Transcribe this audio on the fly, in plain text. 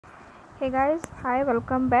Hey guys, hi,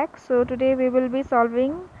 welcome back. So today we will be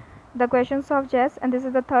solving the questions of JEST, and this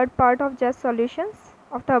is the third part of JEST solutions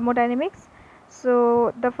of thermodynamics.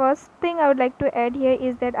 So the first thing I would like to add here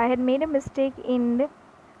is that I had made a mistake in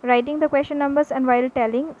writing the question numbers and while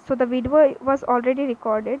telling. So the video was already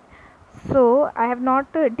recorded. So I have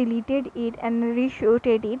not deleted it and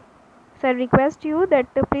reshooted it. So I request you that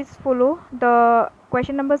please follow the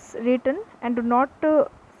question numbers written and do not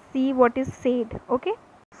see what is said. Okay.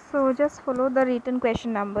 So just follow the written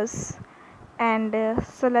question numbers, and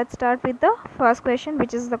so let's start with the first question,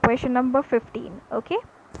 which is the question number 15. Okay.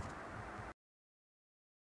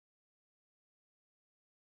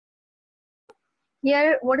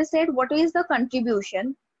 Here what is said, what is the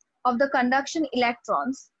contribution of the conduction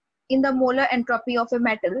electrons in the molar entropy of a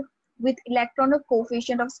metal with electron of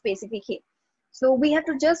coefficient of specific heat. So we have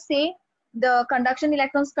to just say the conduction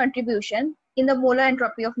electrons contribution in the molar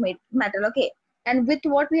entropy of metal, okay, and with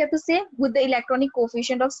what we have to say, with the electronic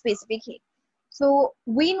coefficient of specific heat. So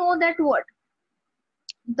we know that what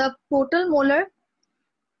the total molar,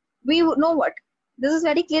 we know what, this is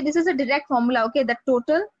very clear, this is a direct formula, okay, the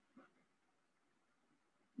total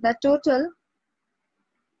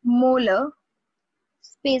molar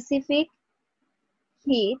specific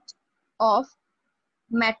heat of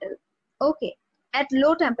metal, okay, at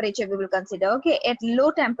low temperature we will consider, okay, at low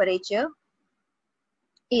temperature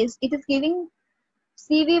it is giving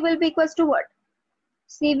CV will be equals to what,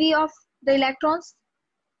 CV of the electrons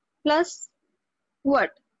plus what,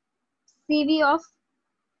 CV of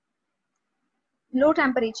low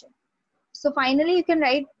temperature. So finally you can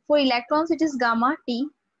write for electrons it is gamma T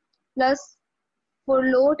plus for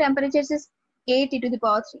low temperatures is K T to the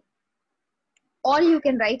power 3, or you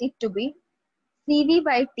can write it to be CV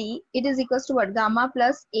by T, it is equals to what, gamma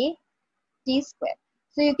plus A T square.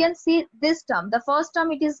 So you can see this term, the first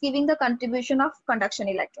term it is giving the contribution of conduction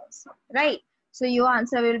electrons, right? So your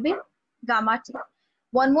answer will be gamma T.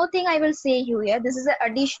 One more thing I will say here, this is an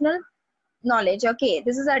additional knowledge, okay?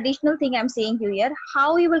 This is an additional thing I'm saying here,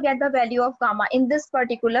 how you will get the value of gamma in this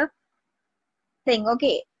particular thing,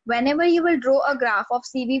 okay? Whenever you will draw a graph of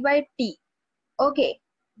CV by T, okay,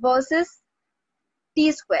 versus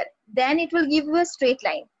T square, then it will give you a straight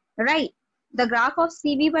line, right? The graph of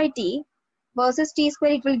CV by T versus T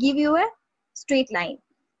square, it will give you a straight line,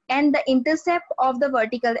 and the intercept of the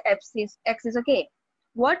vertical axis, okay,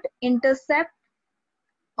 what intercept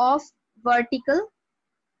of vertical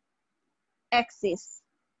axis,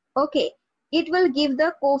 okay, it will give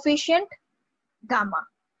the coefficient gamma.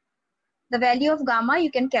 The value of gamma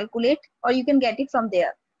you can calculate or you can get it from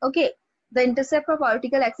there, okay. The intercept of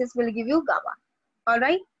vertical axis will give you gamma. All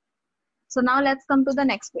right, so now let's come to the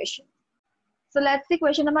next question. So let's see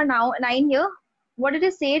question number 9 here. What it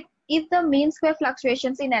is said, if the mean square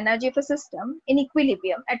fluctuations in energy of a system in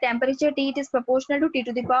equilibrium at temperature T, it is proportional to T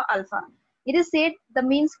to the power alpha. It is said the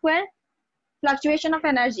mean square fluctuation of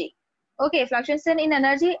energy, okay, fluctuation in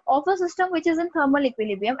energy of a system which is in thermal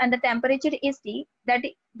equilibrium and the temperature is T, that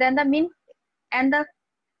then the mean and the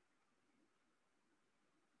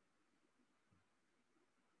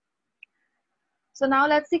so now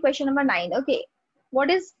let's see question number 9, okay. What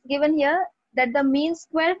is given here, that the mean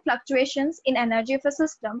square fluctuations in energy of a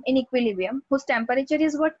system in equilibrium whose temperature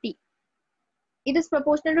is what, T, it is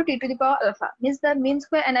proportional to T to the power alpha, means the mean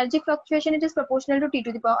square energy fluctuation, it is proportional to T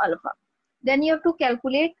to the power alpha. Then you have to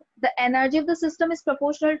calculate the energy of the system is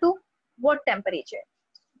proportional to what temperature.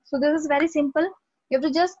 So this is very simple. You have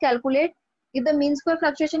to just calculate, if the mean square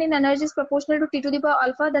fluctuation in energy is proportional to T to the power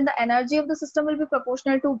alpha, then the energy of the system will be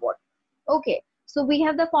proportional to what? Okay, so we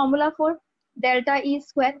have the formula for delta E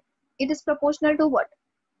square. It is proportional to what?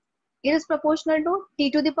 It is proportional to T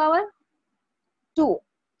to the power 2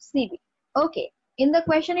 CV. Okay, in the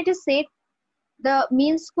question it is said the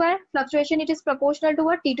mean square fluctuation, it is proportional to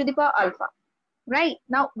what? T to the power alpha. Right,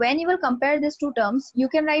 now when you will compare these two terms, you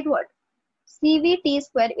can write what? CV T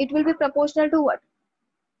square, it will be proportional to what?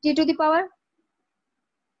 T to the power,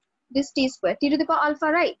 this T square, T to the power alpha,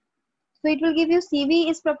 right? So it will give you CV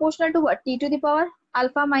is proportional to what? T to the power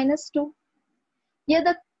alpha minus 2. Here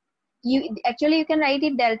you can write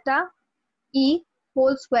it delta E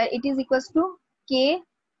whole square, it is equals to K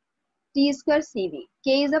T square CV.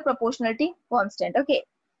 K is the proportionality constant, okay.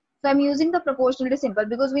 So I'm using the proportionality symbol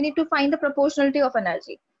because we need to find the proportionality of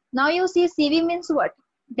energy. Now you see CV means what?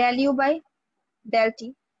 Del U by del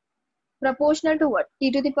T. Proportional to what? T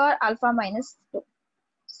to the power alpha minus 2.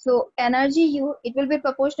 So energy U, it will be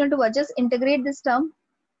proportional to what? Just integrate this term,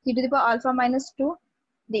 T to the power alpha minus 2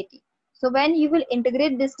 dt. So when you will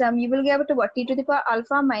integrate this term, you will get to what? T to the power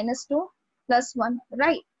alpha minus 2 plus 1,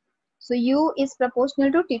 right? So U is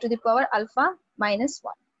proportional to T to the power alpha minus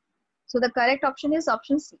 1. So the correct option is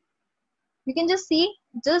option C. You can just see,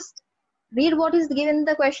 just read what is given in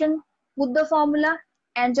the question, put the formula,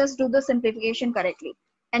 and just do the simplification correctly,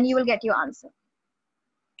 and you will get your answer.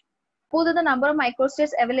 Suppose that the number of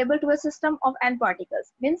microstates available to a system of n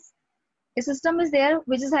particles, means a system is there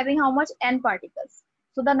which is having how much n particles.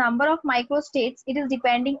 So the number of microstates, it is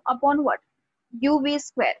depending upon what? UV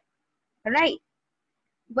square, right?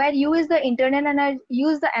 Where U is the internal energy, U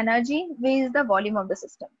is the energy, V is the volume of the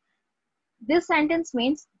system. This sentence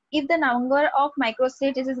means if the number of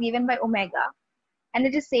microstates is given by omega, and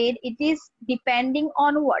it is said it is depending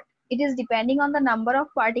on what? It is depending on the number of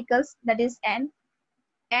particles, that is n,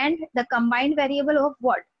 and the combined variable of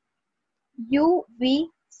what? UV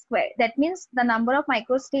square. That means the number of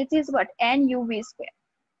microstates is what? N UV square.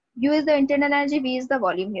 U is the internal energy, V is the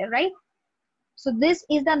volume here, right? So this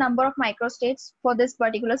is the number of microstates for this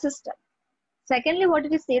particular system. Secondly, what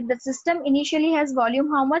it is said, the system initially has volume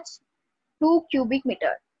how much? 2 cubic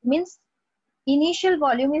meter. Means initial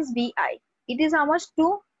volume is VI. It is how much?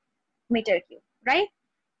 2 meter cube, right?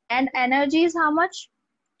 And energy is how much?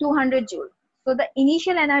 200 joule. So the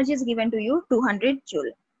initial energy is given to you 200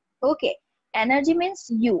 joule. Okay. Energy means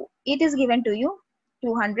U. It is given to you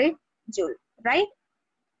 200 joule, right?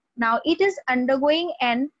 Now it is undergoing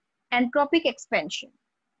an entropic expansion.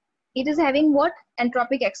 It is having what?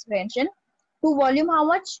 Entropic expansion. To volume how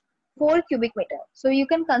much? 4 cubic meter. So you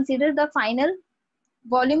can consider the final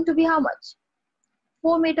volume to be how much?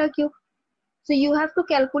 4 meter cube. So you have to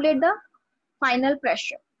calculate the final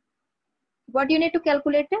pressure. What you need to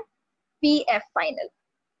calculate? PF final.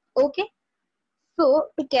 Okay. So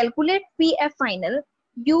to calculate PF final,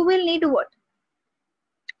 you will need what?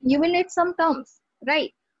 You will need some terms,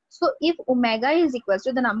 right? So if omega is equals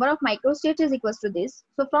to the number of microstates is equals to this,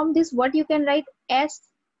 so from this what you can write? S.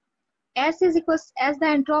 S is equals as the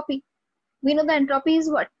entropy. We know the entropy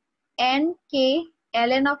is what? N K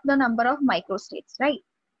ln of the number of microstates, right?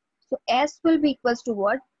 So S will be equals to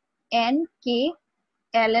what? N K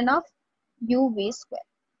ln of UV square.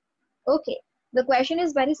 Okay. The question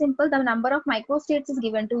is very simple. The number of microstates is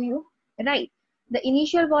given to you, right? The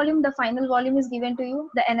initial volume, the final volume is given to you.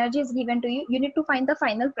 The energy is given to you. You need to find the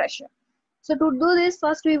final pressure. So to do this,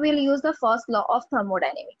 first we will use the first law of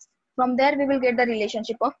thermodynamics. From there we will get the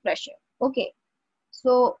relationship of pressure. Okay.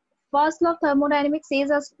 So first law of thermodynamics says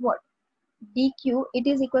us what? dq, it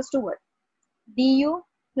is equals to what? du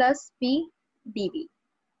plus p dv,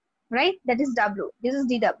 right? That is w. This is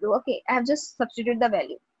dw. Okay. I have just substituted the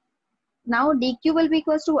value. Now dq will be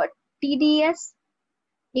equals to what? tds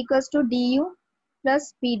equals to du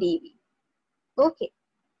plus p dv. Okay.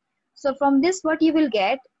 So from this what you will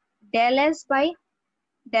get? Del s by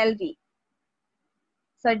del v.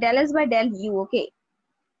 So del s by del u. Okay.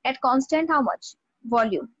 At constant how much?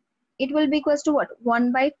 Volume. It will be equals to what?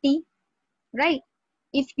 1 by t. Right?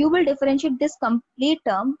 If you will differentiate this complete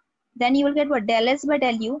term, then you will get what? Del s by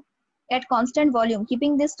del u at constant volume.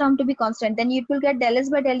 Keeping this term to be constant, then you will get del s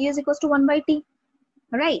by del u is equals to 1 by t.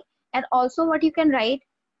 Right? And also what you can write,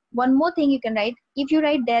 one more thing you can write, if you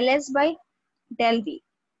write del s by del v,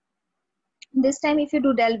 this time if you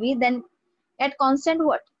do del v, then at constant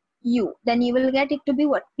what? U, then you will get it to be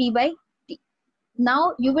what? P by T.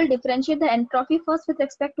 Now you will differentiate the entropy first with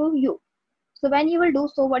respect to U. So when you will do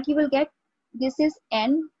so, what you will get? This is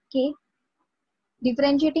N K.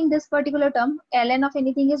 Differentiating this particular term, ln of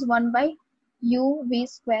anything is 1 by U V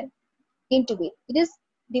square into V. It is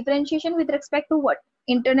differentiation with respect to what?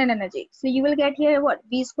 Internal energy. So you will get here what?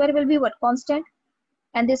 V square will be what? Constant.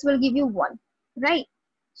 And this will give you 1. Right?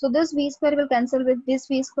 So this V square will cancel with this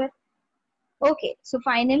V square. Okay. So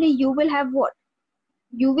finally you will have what?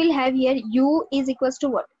 You will have here U is equals to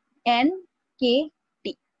what? N K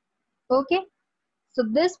T. Okay. So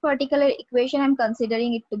this particular equation I am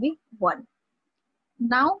considering it to be 1.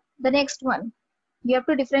 Now the next one. You have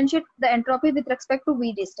to differentiate the entropy with respect to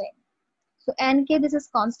V this time. So Nk, this is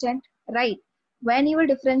constant, right? When you will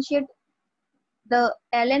differentiate the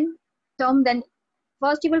ln term, then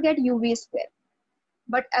first you will get uv square.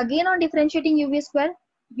 But again on differentiating uv square,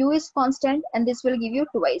 u is constant and this will give you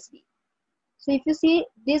twice v. So if you see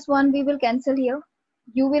this one, we will cancel here.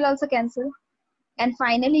 U will also cancel. And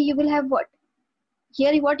finally you will have what?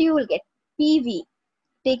 Here what you will get? PV.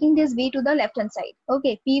 Taking this v to the left hand side.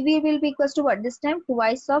 Okay, PV will be equals to what? This time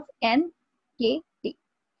twice of NKT.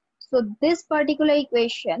 So this particular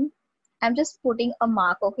equation, I'm just putting a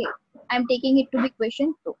mark, okay. I'm taking it to be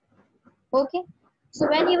equation 2. Okay. So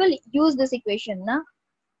when you will use this equation, na,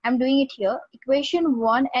 I'm doing it here. Equation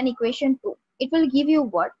 1 and equation 2. It will give you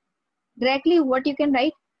what? Directly what you can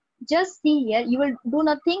write? Just see here, you will do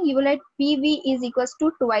nothing, you will let PV is equals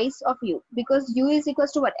to twice of U, because U is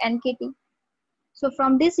equals to what? NKT. So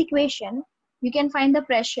from this equation, you can find the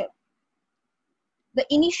pressure, the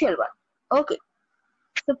initial one. Okay,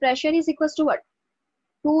 so pressure is equals to what?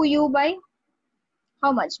 2U by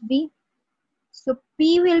how much? V. So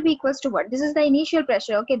P will be equals to what? This is the initial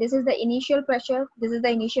pressure. Okay, this is the initial pressure, this is the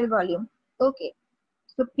initial volume. Okay,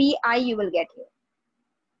 so PI you will get here.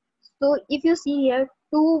 So if you see here,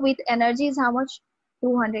 2 with energy is how much?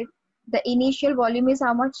 200. The initial volume is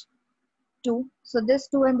how much? 2. So this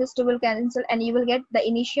 2 and this 2 will cancel, and you will get the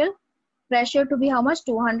initial pressure to be how much?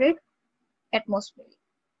 200 atmosphere.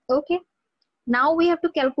 Okay. Now we have to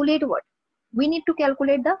calculate what? We need to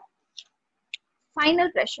calculate the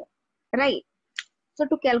final pressure, right? So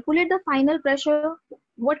to calculate the final pressure,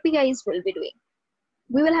 what we guys will be doing?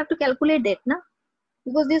 We will have to calculate that, na?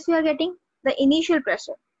 Because this we are getting the initial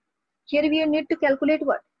pressure. Here we need to calculate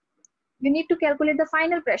what? We need to calculate the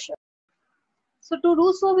final pressure. So to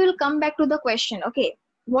do so, we will come back to the question. Okay,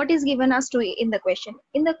 what is given us to in the question?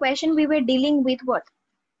 In the question, we were dealing with what?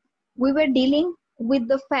 We were dealing with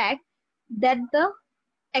the fact that the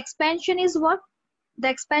expansion is what? The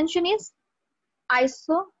expansion is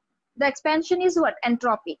iso. The expansion is what?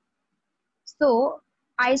 Entropy. So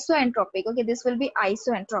isoentropic. Okay, this will be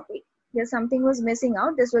isoentropic. Here something was missing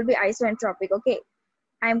out. This will be isoentropic. Okay,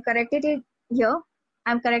 I am corrected it here.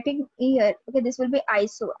 I'm correcting here. Okay, this will be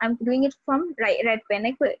iso. I'm doing it from red pen.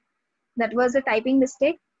 Okay, that was a typing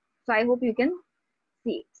mistake. So I hope you can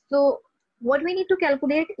see. So what we need to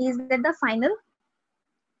calculate is that the final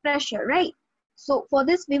pressure, right? So for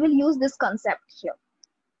this, we will use this concept here.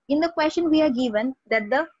 In the question, we are given that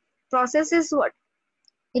the process is what?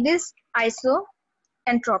 It is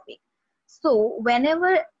isoentropic. So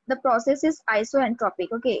whenever the process is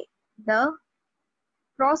isoentropic, okay, the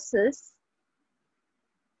process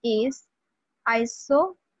is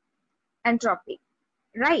isoentropic,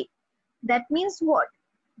 right? That means what?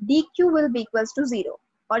 dq will be equals to 0,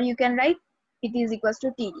 or you can write it is equals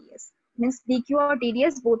to TDS. Means dq or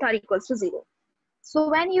TDS both are equals to 0. So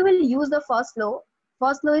when you will use the first law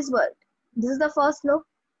is what? This is the first law,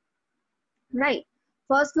 right?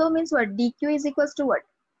 First law means what? dq is equals to what?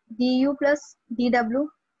 du plus dw,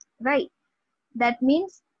 right? That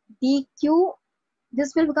means dq,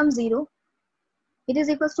 this will become 0. It is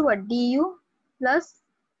equals to what? du plus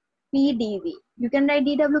pdv. You can write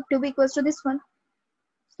dw to be equals to this one.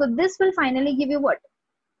 So this will finally give you what?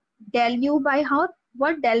 Del u by how?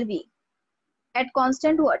 What? Del v. At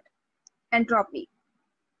constant what? Entropy.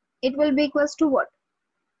 It will be equals to what?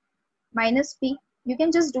 Minus p. You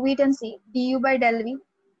can just do it and see. Du by del v.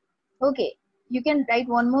 Okay. You can write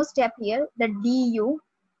one more step here, that du,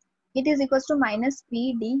 it is equals to minus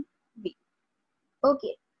p dv.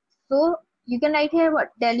 Okay. So you can write here what?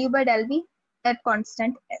 Del u by del v at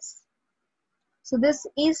constant s. So this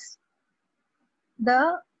is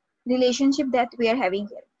the relationship that we are having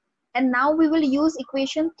here. And now we will use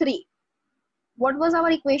equation 3. What was our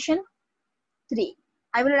equation 3?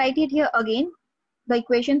 I will write it here again. The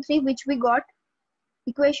equation 3 which we got.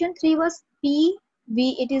 Equation 3 was PV,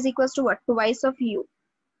 it is equals to what? Twice of U.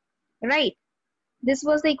 Right? This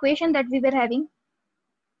was the equation that we were having.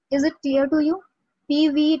 Is it clear to you?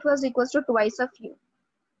 PV, it was equals to twice of U.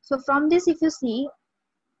 So from this, if you see,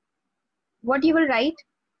 what you will write?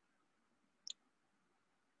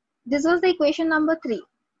 This was the equation number 3.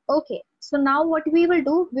 Okay. So now what we will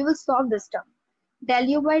do? We will solve this term. Del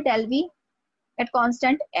U by del V at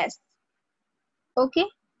constant S. Okay.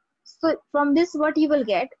 So from this, what you will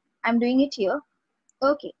get? I'm doing it here.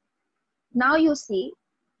 Okay. Now you see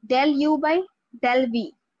del U by del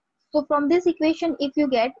V. So from this equation, if you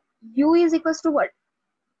get U is equals to what?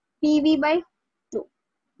 PV by 2.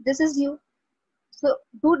 This is U. So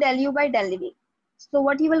do del U by del V. So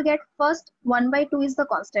what you will get? First, 1 by 2 is the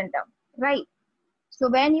constant term, right? So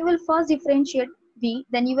when you will first differentiate V,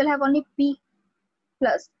 then you will have only P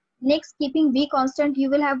plus. Next, keeping V constant,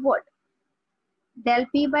 you will have what? Del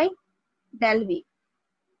P by del V.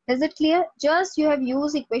 Is it clear? Just you have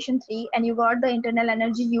used equation 3 and you got the internal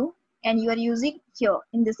energy U, and you are using here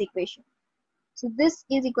in this equation. So this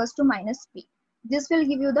is equals to minus P. This will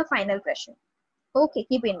give you the final pressure. Okay,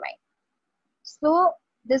 keep in mind. So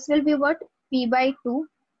this will be what? P by 2.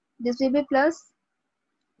 This will be plus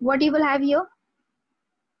what you will have here?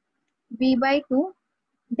 V by 2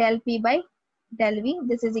 del P by del V.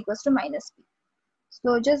 This is equals to minus P.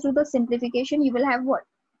 So just do the simplification. You will have what?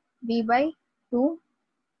 V by 2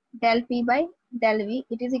 del P by del V.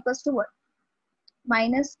 It is equals to what?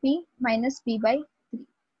 Minus P by 3.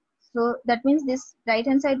 So that means this right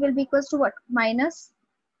hand side will be equals to what? Minus,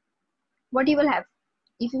 what you will have?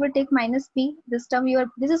 If you will take minus p, this term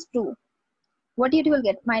this is 2. What you will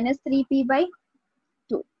get? Minus 3p by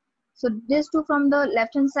 2. So this 2 from the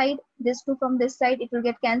left hand side, this 2 from this side, it will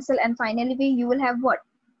get cancelled, and finally you will have what?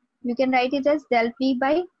 You can write it as del p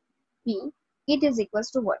by p. It is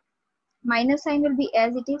equals to what? Minus sign will be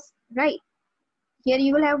as it is, right? Here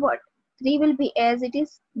you will have what? 3 will be as it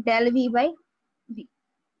is, del v by v.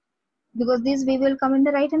 Because this v will come in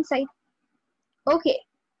the right hand side. Okay.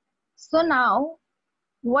 So now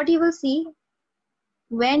what you will see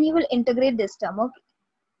when you will integrate this term, okay?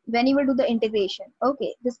 When you will do the integration,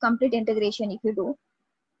 okay, this complete integration, if you do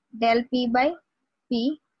del p by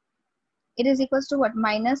p, it is equals to what?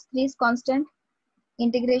 Minus 3 is constant,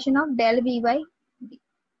 integration of del v by v.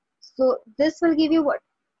 So this will give you what?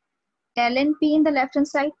 ln p in the left hand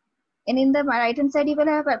side, and in the right hand side you will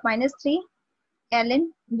have minus 3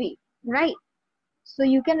 ln v, right? So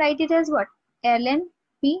you can write it as what? ln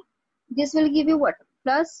p. This will give you what?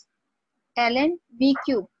 Plus ln v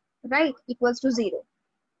cube, right? Equals to 0.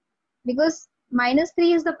 Because minus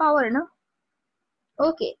 3 is the power, no?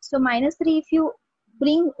 Okay, so minus 3 if you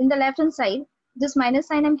bring in the left hand side, this minus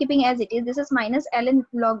sign I'm keeping as it is. This is minus ln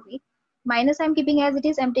log v. Minus I'm keeping as it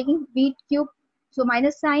is. I'm taking v cube. So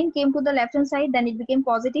minus sign came to the left hand side, then it became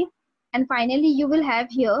positive. And finally you will have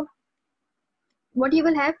here, what you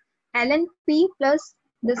will have? ln p plus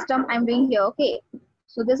this term I'm doing here, okay?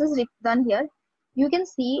 So this is done here. You can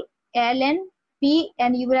see ln p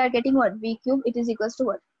and you are getting what? V cube, it is equals to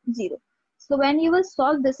what? 0. So when you will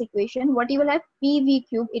solve this equation, what you will have? PV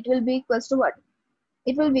cube, it will be equals to what?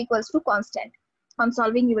 It will be equals to constant. On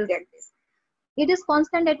solving, you will get this. It is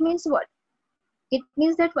constant, that means what? It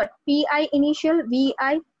means that what? PI initial,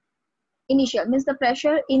 VI initial, means the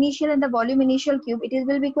pressure initial and the volume initial cube, it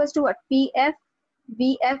will be equals to what? PF,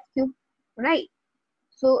 VF cube, right?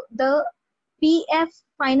 So the PF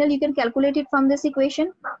final, you can calculate it from this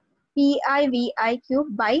equation. PI, VI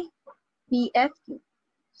cube by PF cube.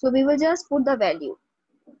 So we will just put the value.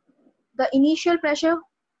 The initial pressure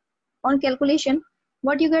on calculation,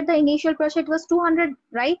 what you get? The initial pressure, it was 200,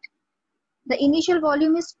 right? The initial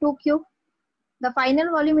volume is 2 cube. The final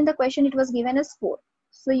volume in the question, it was given as 4.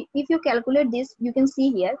 So if you calculate this, you can see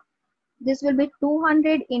here, this will be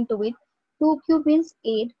 200 into with 2 cube means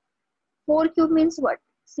 8. 4 cube means what?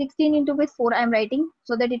 16 into with 4 I am writing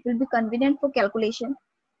so that it will be convenient for calculation.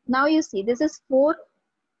 Now you see, this is 4,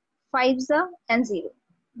 5s and 0.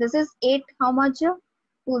 This is 8, how much? 2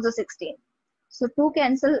 is 16. So 2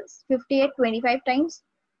 cancels 58 25 times.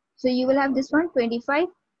 So you will have this one 25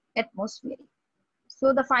 atmosphere.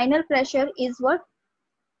 So the final pressure is what?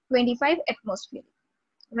 25 atmosphere,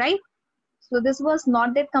 right? So this was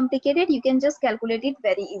not that complicated. You can just calculate it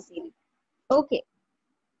very easily. Okay.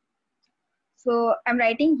 So I'm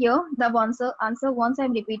writing here the answer once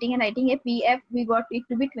I'm repeating and writing a PF, we got it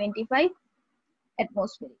to be 25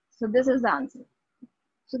 atmosphere. So this is the answer.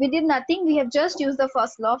 So we did nothing. We have just used the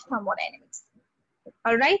first law of thermodynamics.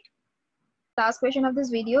 All right. Last question of this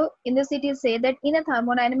video. In this it is said that in a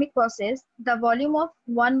thermodynamic process, the volume of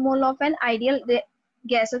 1 mole of an ideal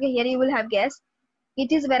gas. Okay, here you will have gas.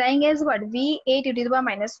 It is varying as what? V8 to the power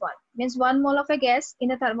minus 1. Means 1 mole of a gas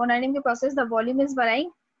in a thermodynamic process, the volume is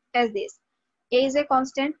varying as this. A is a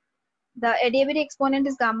constant. The adiabatic exponent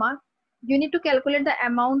is gamma. You need to calculate the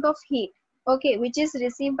amount of heat, okay, which is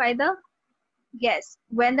received by the gas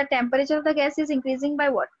when the temperature of the gas is increasing by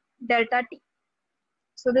what? Delta T.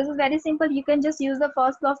 So this is very simple. You can just use the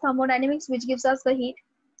first law of thermodynamics, which gives us the heat.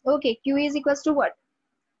 Okay, Q is equals to what?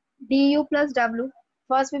 Du plus W.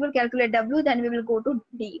 First we will calculate W, then we will go to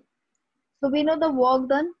Du. So we know the work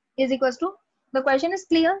done is equals to, the question is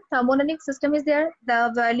clear, thermodynamic system is there,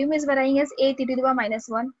 the volume is varying as A T to the power minus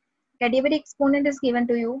 1. Adiabatic exponent is given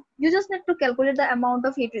to you. You just need to calculate the amount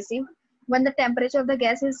of heat received when the temperature of the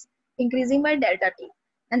gas is increasing by delta T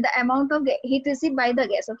and the amount of heat received by the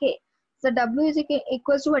gas, okay. So W is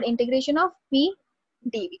equals to what? Integration of P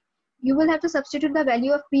dV. You will have to substitute the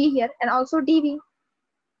value of P here and also dV.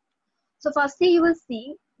 So firstly you will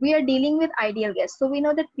see we are dealing with ideal gas. So we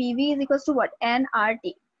know that PV is equals to what?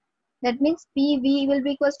 nRT. That means PV will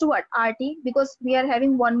be equals to what? RT, because we are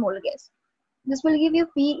having 1 mole gas. This will give you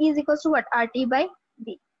P is equals to what? RT by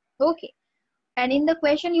V. Okay. And in the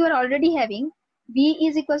question you are already having V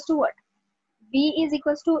is equals to what? V is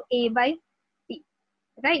equals to A by T,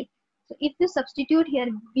 right? So if you substitute here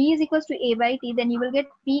V is equals to A by T, then you will get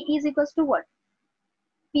P is equals to what?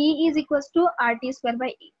 P is equals to RT square by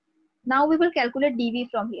A. Now we will calculate dV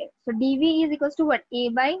from here. So dV is equals to what? A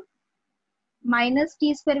by minus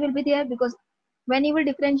T square will be there, because when you will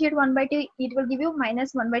differentiate 1 by T, it will give you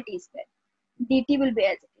minus 1 by T square. Dt will be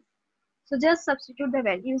as it is. So just substitute the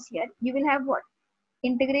values here. You will have what?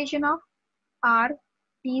 integration of r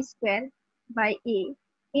t square by a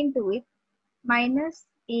into it minus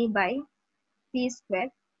a by t square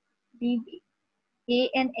dv. A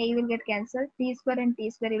and a will get cancelled, t square and t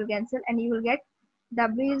square will cancel, and you will get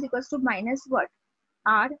w is equals to minus what?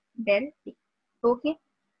 R del t. Okay.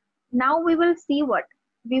 Now we will see what?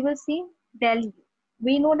 We will see del u.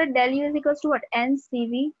 We know that del u is equals to what? N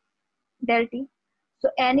CV del t. So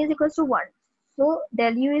n is equals to 1. So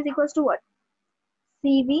del u is equals to what?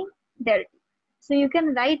 CV del t. So you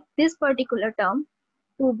can write this particular term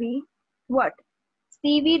to be what?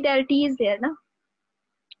 CV del t is there, na?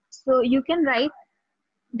 So you can write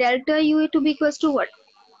delta u to be equals to what?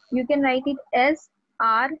 You can write it as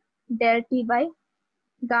R del t by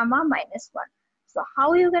gamma minus 1. So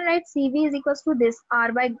how you can write CV is equals to this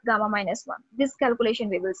R by gamma minus 1. This calculation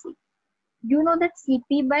we will see. You know that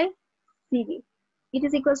CP by CV, it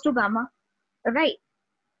is equals to gamma, right?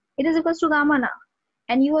 It is equals to gamma now.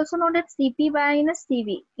 And you also know that CP minus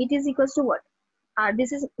CV, it is equals to what? R.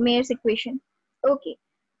 This is Mayer's equation. Okay.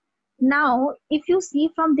 Now, if you see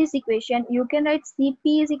from this equation, you can write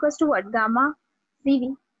CP is equals to what? Gamma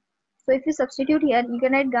CV. So if you substitute here, you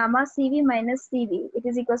can write gamma CV minus CV. It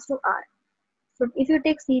is equals to R. So if you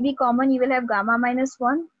take CV common, you will have gamma minus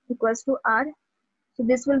 1 equals to R. So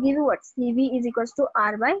this will give you what? CV is equals to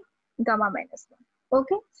R by gamma minus 1.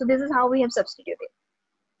 Okay. So this is how we have substituted.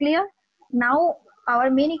 Clear? Now our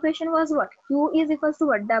main equation was what? Q is equals to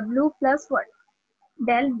what? W plus what?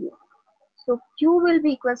 Del U. So Q will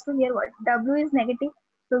be equals to here what? W is negative.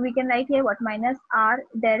 So we can write here what? Minus R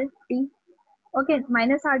del T. Okay.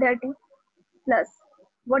 Minus R del T plus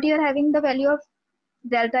what you are having the value of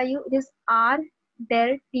delta U, it is R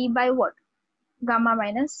del T by what? Gamma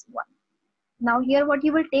minus 1. Now here what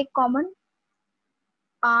you will take common?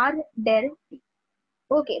 R del T.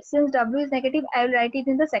 Okay, since W is negative, I will write it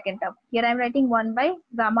in the second term. Here I am writing 1 by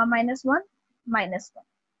gamma minus 1 minus 1.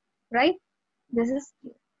 Right? This is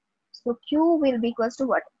Q. So Q will be equals to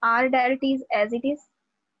what? R del T is as it is.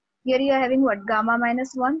 Here you are having what? Gamma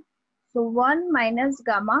minus 1. So 1 minus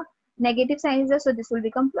gamma, negative sign is there, so this will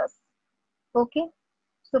become plus. Okay.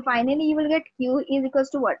 So finally you will get Q is equals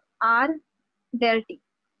to what? R del T.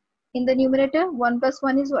 In the numerator, 1 plus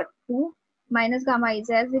 1 is what? 2 minus gamma is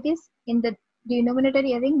as it is. In the denominator,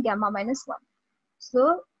 you are having gamma minus 1.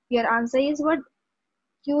 So your answer is what?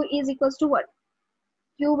 Q is equals to what?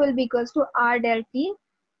 Q will be equals to R del T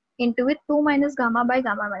into with 2 minus gamma by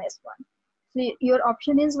gamma minus 1. So your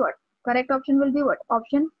option is what? Correct option will be what?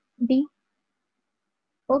 Option D.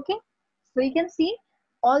 Okay. So you can see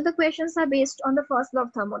all the questions are based on the first law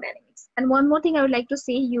of thermodynamics. And one more thing I would like to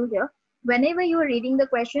say you here. Whenever you are reading the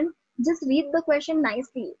question, just read the question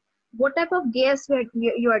nicely. What type of gas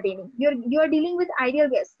you are dealing? You are dealing with ideal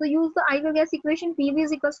gas. So use the ideal gas equation PV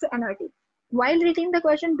is equals to nRT. While reading the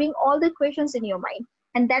question, bring all the equations in your mind.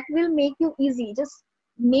 And that will make you easy. Just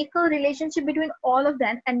make a relationship between all of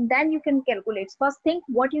them and then you can calculate. First think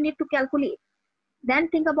what you need to calculate. Then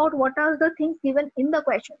think about what are the things given in the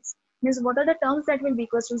questions. Means what are the terms that will be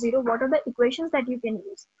equals to 0, what are the equations that you can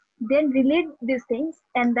use. Then relate these things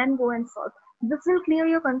and then go and solve. This will clear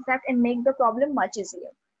your concept and make the problem much easier.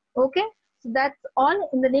 Okay, so that's all.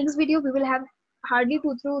 In the next video, we will have hardly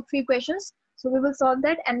 2 to 3 questions. So we will solve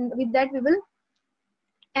that, and with that we will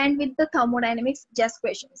end with the thermodynamics JEST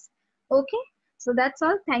questions. Okay, so that's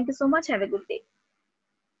all. Thank you so much. Have a good day.